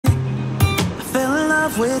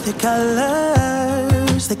love with your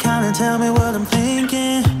colors. They kinda tell me what I'm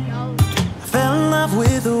thinking. I fell in love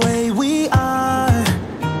with the way we are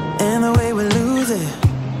and the way we lose it.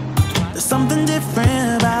 There's something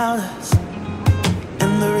different about us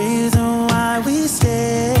and the reason why we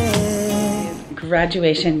stay.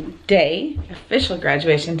 Graduation day, official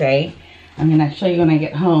graduation day. I'm gonna show you when I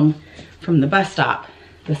get home from the bus stop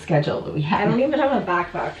the schedule that we have. I don't even have a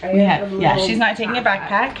backpack. Yeah, she's not taking a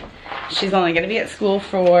backpack. She's only gonna be at school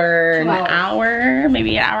for an hour,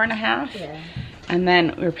 maybe an hour and a half. Yeah. And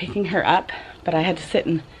then we're picking her up, but I had to sit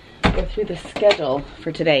and go through the schedule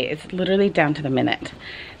for today. It's literally down to the minute.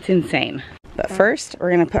 It's insane. But first,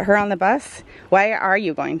 we're gonna put her on the bus. Why are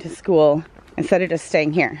you going to school instead of just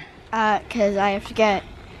staying here? Because I have to get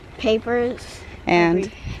papers.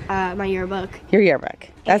 And? My yearbook. Your yearbook.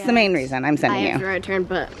 That's the main reason I'm sending you. I have to return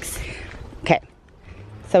books. Okay.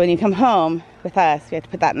 So when you come home with us, we have to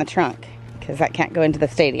put that in the trunk because that can't go into the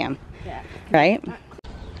stadium. Yeah. Right?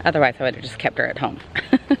 Otherwise, I would have just kept her at home.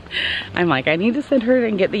 I'm like, I need to send her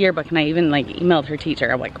and get the yearbook. And I even like emailed her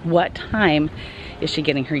teacher. I'm like, what time is she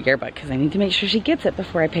getting her yearbook? Because I need to make sure she gets it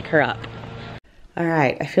before I pick her up. All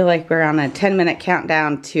right, I feel like we're on a 10-minute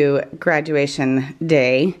countdown to graduation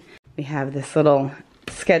day. We have this little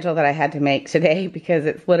schedule that I had to make today because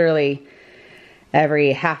it's literally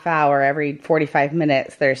every half hour, every 45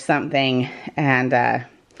 minutes, there's something. And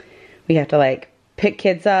we have to like pick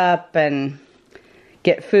kids up and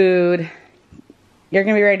get food. You're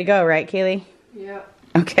gonna be ready to go, right, Kaylee? Yeah.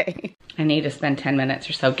 Okay. I need to spend 10 minutes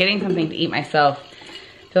or so getting something to eat myself,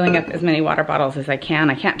 filling up as many water bottles as I can.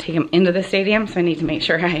 I can't take them into the stadium, so I need to make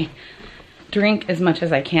sure I drink as much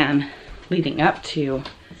as I can leading up to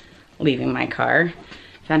leaving my car.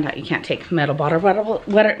 Found out you can't take metal water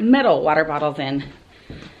bottles in.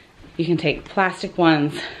 You can take plastic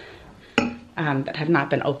ones that have not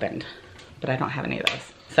been opened, but I don't have any of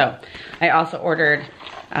those. So I also ordered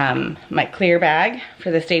my clear bag for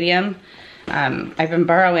the stadium. I've been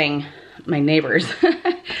borrowing my neighbors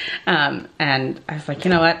and I was like,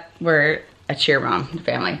 you know what? We're a cheer mom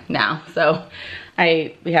family now. So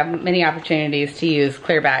we have many opportunities to use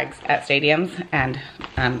clear bags at stadiums and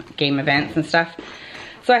game events and stuff.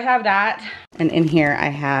 So I have that. And in here I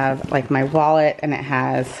have like my wallet, and it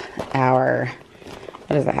has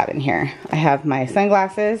what does it have in here? I have my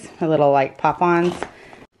sunglasses, my little like pop-ons.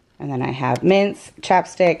 And then I have mints,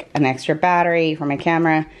 chapstick, an extra battery for my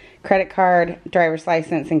camera, credit card, driver's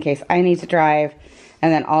license in case I need to drive,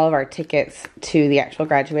 and then all of our tickets to the actual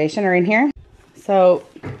graduation are in here. So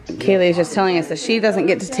Kaylee is just telling us that she doesn't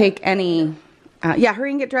get to take any, yeah,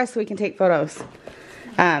 hurry and get dressed so we can take photos.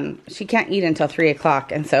 She can't eat until 3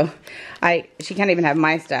 o'clock, and so she can't even have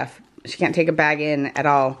my stuff. She can't take a bag in at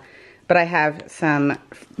all. But I have some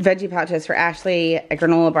veggie pouches for Ashley, a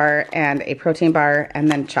granola bar, and a protein bar,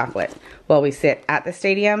 and then chocolate while we sit at the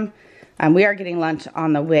stadium. We are getting lunch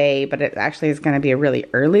on the way, but it actually is going to be a really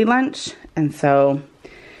early lunch, and so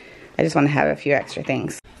I just want to have a few extra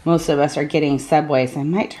things. Most of us are getting Subway, so I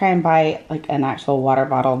might try and buy like an actual water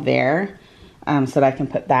bottle there so that I can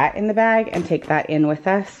put that in the bag and take that in with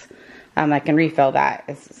us. I can refill that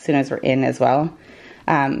as soon as we're in as well.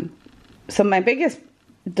 So my biggest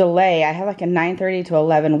delay, I have like a 9:30 to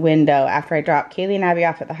 11 window after I drop Kaylee and Abby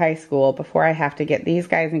off at the high school before I have to get these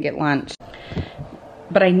guys and get lunch.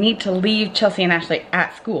 But I need to leave Chelsea and Ashley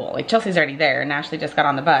at school. Like Chelsea's already there and Ashley just got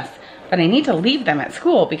on the bus. But I need to leave them at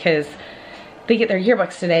school because they get their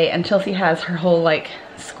yearbooks today, and Chelsea has her whole like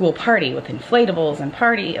school party with inflatables and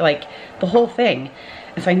party, like the whole thing.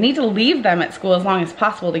 And so I need to leave them at school as long as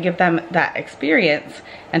possible to give them that experience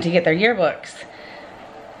and to get their yearbooks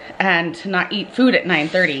and to not eat food at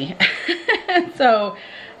 9:30. So,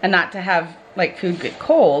 and not to have like food get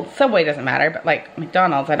cold. Subway doesn't matter, but like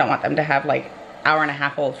McDonald's, I don't want them to have like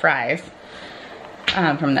hour-and-a-half old fries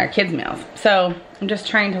from their kids' meals. So I'm just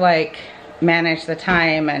trying to like manage the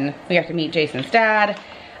time, and we have to meet Jason's dad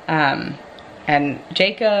and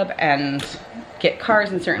Jacob and get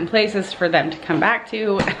cars in certain places for them to come back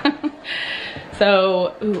to.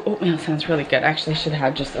 So, ooh, oatmeal sounds really good. Actually, I should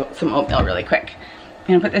have just some oatmeal really quick.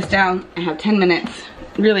 I'm gonna put this down. I have 10 minutes,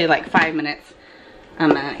 really like 5 minutes.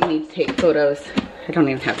 I need to take photos. I don't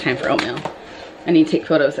even have time for oatmeal. I need to take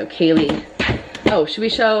photos of Kaylee. Oh, should we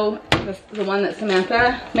show the one that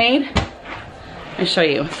Samantha made? I'll show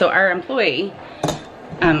you. So our employee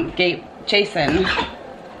gave Jason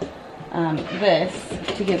this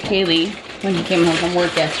to give Kaylee when he came home from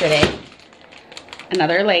work yesterday.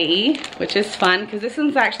 Another lei, which is fun because this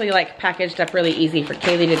one's actually like packaged up really easy for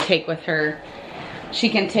Kaylee to take with her. She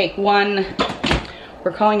can take one,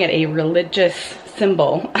 we're calling it a religious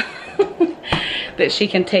symbol that she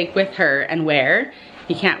can take with her and wear.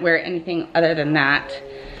 He can't wear anything other than that,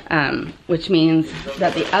 which means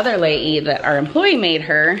that the other lei that our employee made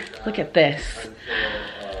her, look at this.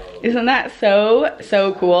 Isn't that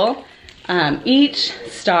so cool? Each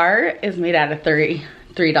star is made out of $3,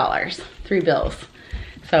 3 bills.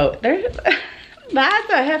 So there's, that's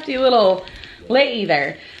a hefty little lei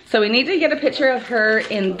there. So we need to get a picture of her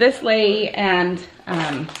in this lei and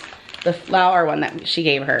the flower one that she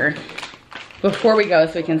gave her before we go,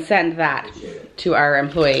 so we can send that to our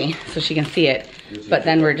employee so she can see it. But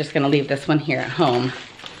then we're just gonna leave this one here at home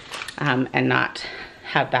and not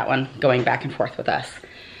have that one going back and forth with us.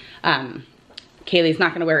 Kaylee's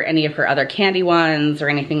not gonna wear any of her other candy ones or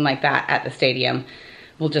anything like that at the stadium.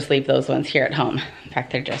 We'll just leave those ones here at home. In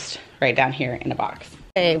fact, they're just right down here in a box.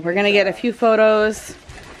 Okay, we're gonna get a few photos,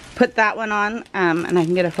 put that one on, and I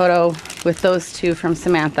can get a photo with those two from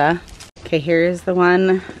Samantha. Okay, here's the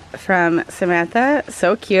one from Samantha,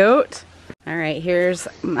 so cute. All right, here's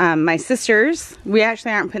my sister's. We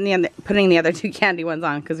actually aren't putting the other 2 candy ones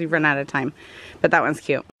on because we've run out of time, but that one's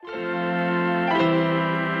cute.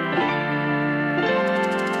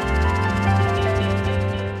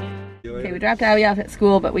 Okay, we dropped Abby off at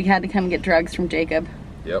school, but we had to come get drugs from Jacob.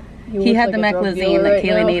 Yep. He had the meclizine that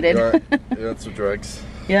Kaylee needed. You want some drugs?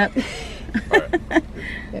 Yep. Alright.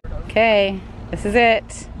 Okay, this is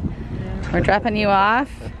it. We're dropping you off.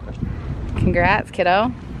 Congrats,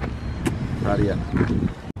 kiddo. Proud of you.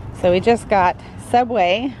 So we just got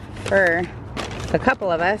Subway for a couple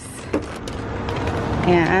of us.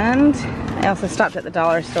 And I also stopped at the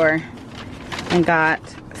dollar store and got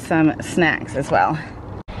some snacks as well.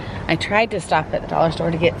 I tried to stop at the dollar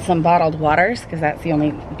store to get some bottled waters because that's the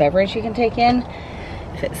only beverage you can take in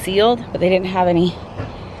if it's sealed, but they didn't have any.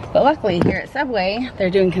 But luckily here at Subway, they're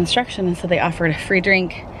doing construction, and so they offered a free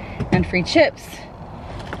drink and free chips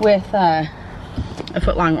with a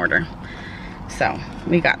foot-long order. So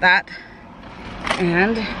we got that.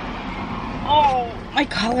 And oh, my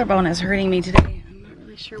collarbone is hurting me today. I'm not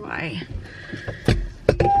really sure why.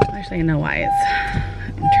 Actually, I know why.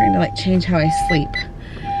 I'm trying to like change how I sleep.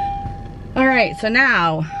 All right, so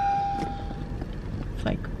now it's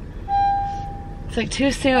like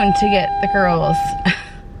too soon to get the girls.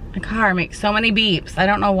 The car makes so many beeps. I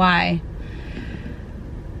don't know why.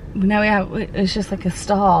 Now it's just like a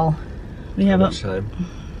stall. We have time.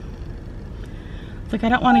 It's like I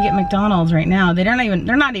don't want to get McDonald's right now. They're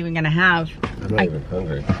not even gonna have. I'm not even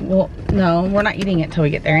hungry. Well, no, we're not eating it till we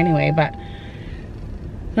get there anyway, but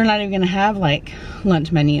they're not even gonna have like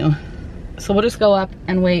lunch menu. So we'll just go up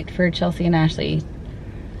and wait for Chelsea and Ashley.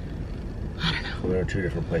 I don't know. We're in 2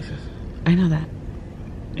 different places. I know that.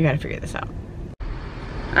 We gotta figure this out.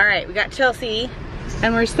 All right, we got Chelsea,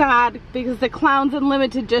 and we're sad because the Clowns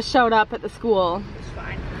Unlimited just showed up at the school. It's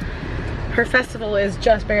fine. Her festival is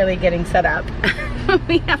just barely getting set up.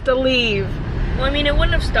 We have to leave. Well, I mean, it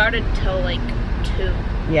wouldn't have started till like 2.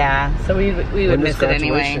 Yeah, so we would miss it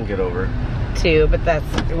anyway. Get over. 2, but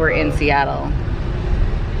we're in Seattle.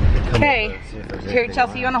 Okay, here,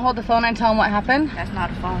 Chelsea, you want to hold the phone and tell them what happened? That's not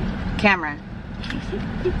a phone. Camera.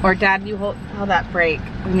 Or Dad, you hold that brake.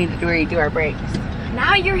 We need to redo our brakes.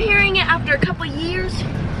 Now you're hearing it after a couple years?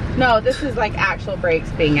 No, this is like actual brakes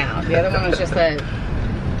being out. The other one was just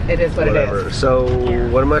it is what Whatever. it is. So,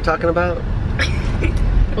 what am I talking about?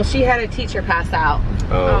 Well, she had a teacher pass out.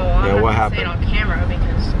 Yeah, what happened? Say it on camera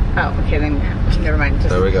because. Oh, okay, then never mind. Just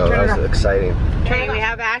There we go. turn it That was off. exciting. Okay, we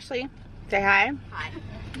have Ashley. Say hi. Hi.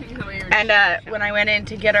 And when I went in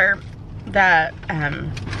to get her, the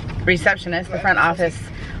receptionist, the front office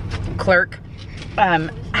clerk,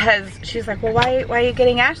 she's like, well, why are you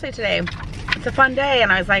getting Ashley today? It's a fun day.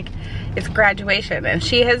 And I was like, it's graduation. And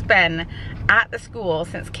she has been at the school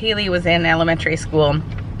since Kaylee was in elementary school.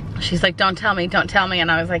 She's like, don't tell me.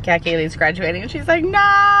 And I was like, yeah, Kaylee's graduating. And she's like,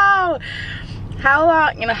 no. How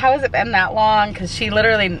long, how has it been that long? Because she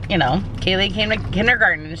literally, Kaylee came to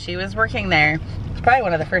kindergarten and she was working there. It's probably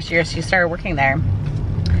one of the first years she started working there.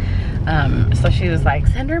 So she was like,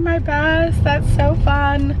 send her my best. That's so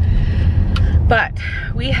fun. But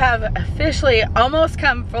we have officially almost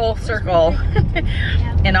come full circle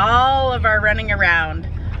in all of our running around.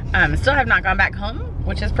 Still have not gone back home,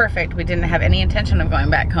 which is perfect. We didn't have any intention of going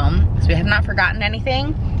back home, so we have not forgotten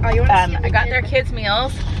anything. I got their kids'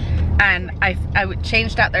 meals, and I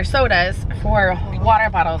changed out their sodas for water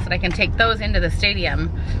bottles so that I can take those into the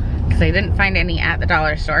stadium because I didn't find any at the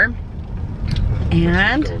dollar store.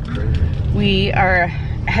 And we are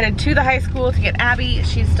headed to the high school to get Abby.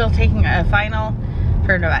 She's still taking a final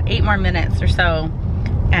for about 8 more minutes or so.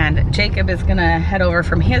 And Jacob is gonna head over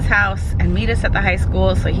from his house and meet us at the high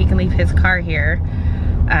school so he can leave his car here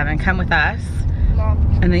and come with us.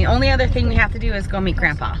 And the only other thing we have to do is go meet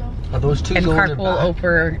Grandpa. Are those two And going in carpool back?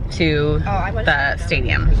 over to the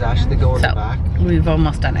stadium. Is Ashley going So, back? we've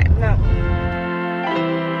almost done it. No.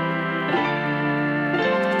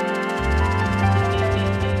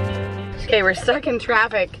 Okay, we're stuck in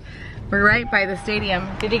traffic. We're right by the stadium.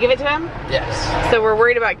 Did you give it to him? Yes. So we're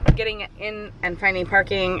worried about getting in and finding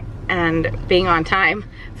parking and being on time.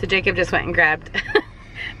 So Jacob just went and grabbed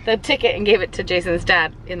the ticket and gave it to Jason's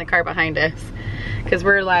dad in the car behind us. Because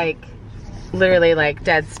we're like, literally like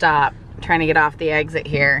dead stop trying to get off the exit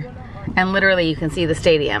here. And literally you can see the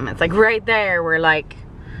stadium. It's like right there. We're like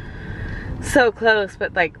so close,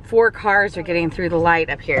 but like 4 cars are getting through the light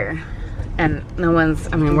up here. And no one's,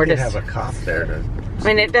 I mean, we're just have a cop there to... I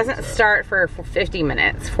mean, it doesn't start for 50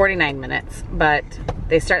 minutes, 49 minutes, but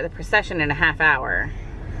they start the procession in a half hour.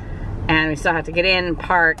 And we still have to get in,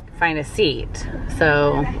 park, find a seat.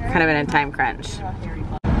 So, kind of in a time crunch.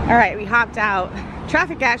 All right, we hopped out.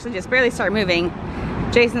 Traffic actually just barely started moving.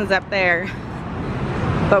 Jason's up there.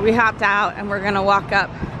 But we hopped out and we're gonna walk up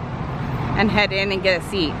and head in and get a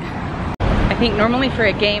seat. I think normally for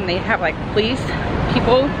a game, they have like police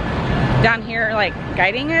people down here like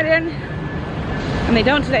guiding it in. And they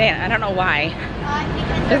don't today, and I don't know why.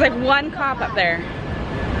 There's like 1 cop up there.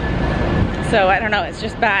 So I don't know, it's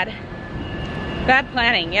just bad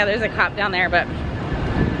planning. Yeah, there's a cop down there, but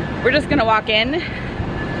we're just gonna walk in,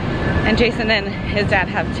 and Jason and his dad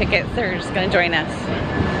have tickets. They're just gonna join us.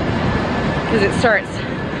 Because it starts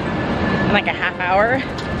in like a half hour.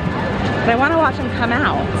 But I wanna watch them come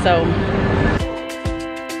out, so.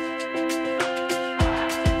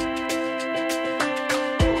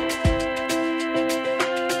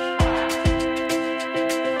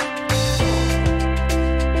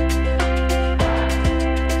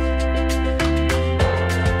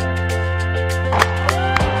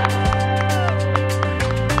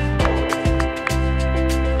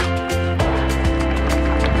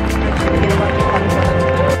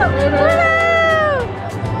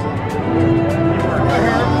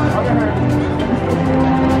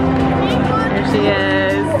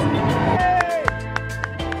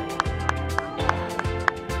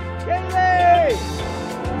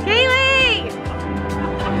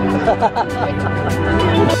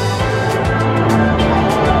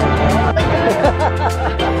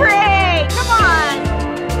 Pray, come on!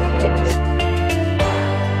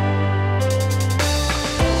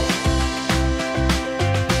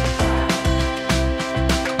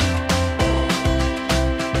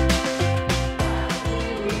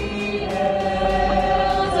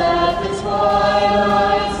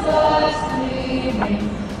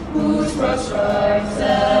 Whose broad stripes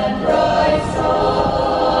and bright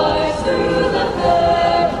stars through the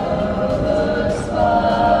perilous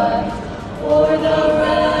fight, o'er the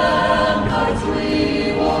ramparts we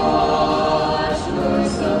watch, were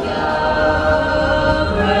so gallant.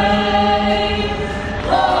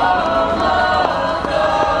 Long of the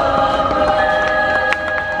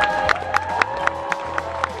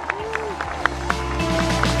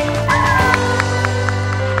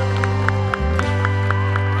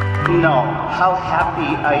No, how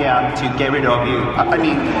happy I am to get rid of you. I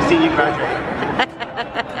mean, see you graduate.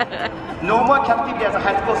 No more captivity as a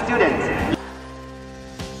high school student.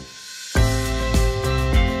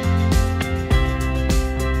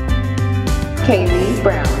 Kaylee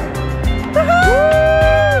Brown.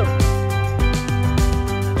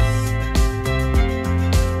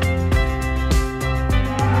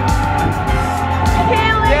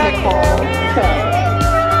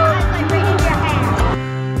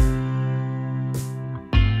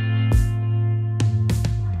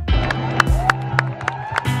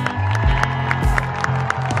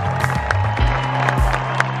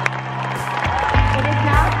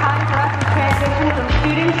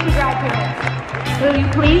 Will you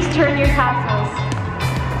please turn your tassels?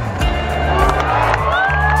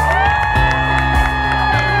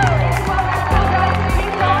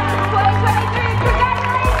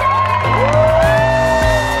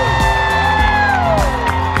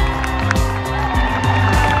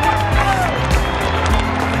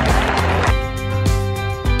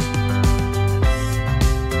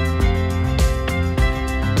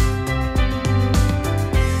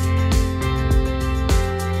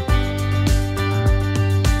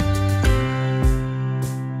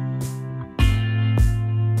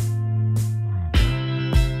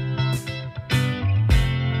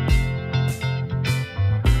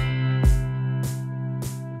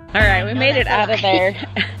 All right, we made it out of there.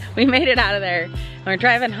 We made it out of there. We're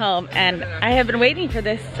driving home, and I have been waiting for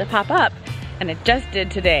this to pop up, and it just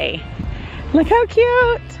did today. Look how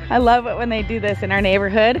cute. I love it when they do this in our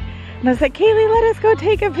neighborhood. And I was like, Kaylee, let us go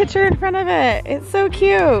take a picture in front of it. It's so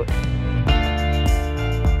cute.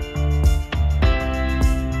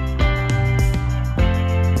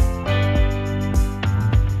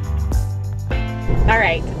 All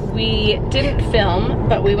right, we didn't film,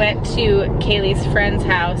 but we went to Kaylee's friend's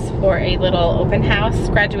house for a little open house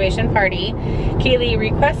graduation party. Kaylee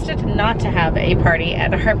requested not to have a party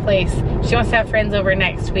at her place. She wants to have friends over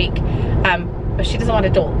next week, but she doesn't want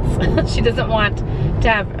adults. She doesn't want to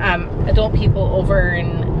have adult people over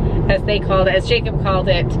and, as they called it, as Jacob called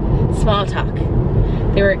it, small talk.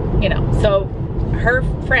 They were, you know, so her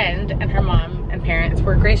friend and her mom and parents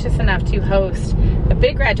were gracious enough to host a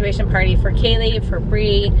big graduation party for Kaylee, for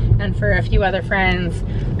Bree, and for a few other friends.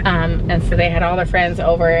 And so they had all their friends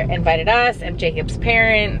over, invited us and Jacob's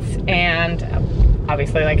parents, and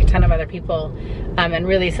obviously like a ton of other people, and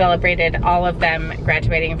really celebrated all of them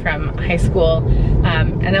graduating from high school.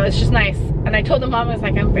 And it was just nice. And I told the mom, I was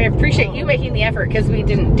like, I appreciate you making the effort, because we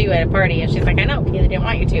didn't do it at a party. And she's like, I know, Kaylee didn't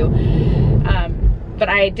want you to. But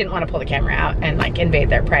I didn't want to pull the camera out and like invade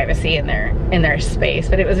their privacy in their space.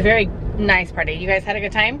 But it was a very nice party. You guys had a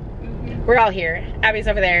good time? Mm-hmm. We're all here. Abby's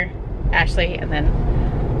over there, Ashley, and then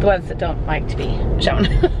the ones that don't like to be shown.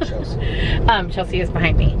 Chelsea. Chelsea is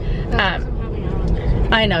behind me.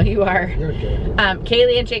 I know you are. You're good.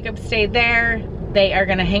 Kaylee and Jacob stayed there. They are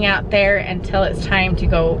gonna hang out there until it's time to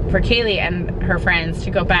go for Kaylee and her friends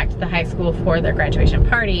to go back to the high school for their graduation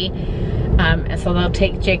party. And so they'll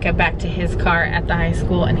take Jacob back to his car at the high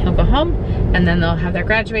school and he'll go home, and then they'll have their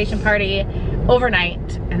graduation party overnight,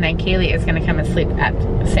 and then Kaylee is gonna come and sleep at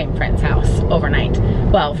the same friend's house overnight.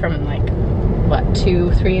 Well, from like, what,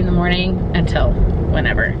 2, 3 in the morning until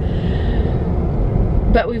whenever.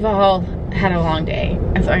 But we've all had a long day,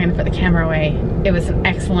 and so I'm gonna put the camera away. It was an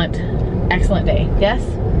excellent day. Yes?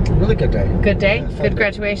 Really good day. Good day? Yeah, good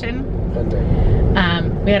graduation? Fun day.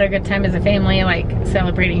 We had a good time as a family, like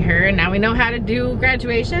celebrating her, and now we know how to do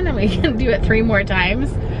graduation, and we can do it 3 more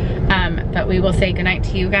times. But we will say goodnight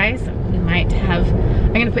to you guys. We might have,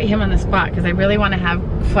 I'm gonna put him on the spot because I really want to have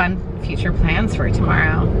fun future plans for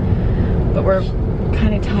tomorrow. But we're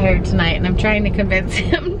kind of tired tonight, and I'm trying to convince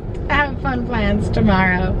him to have fun plans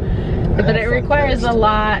tomorrow. But it requires a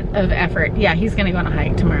lot of effort. Yeah, he's gonna go on a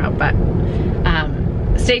hike tomorrow, but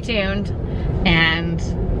stay tuned. And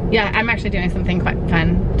yeah, I'm actually doing something quite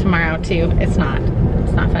fun tomorrow too. It's not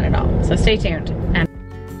fun at all. So stay tuned.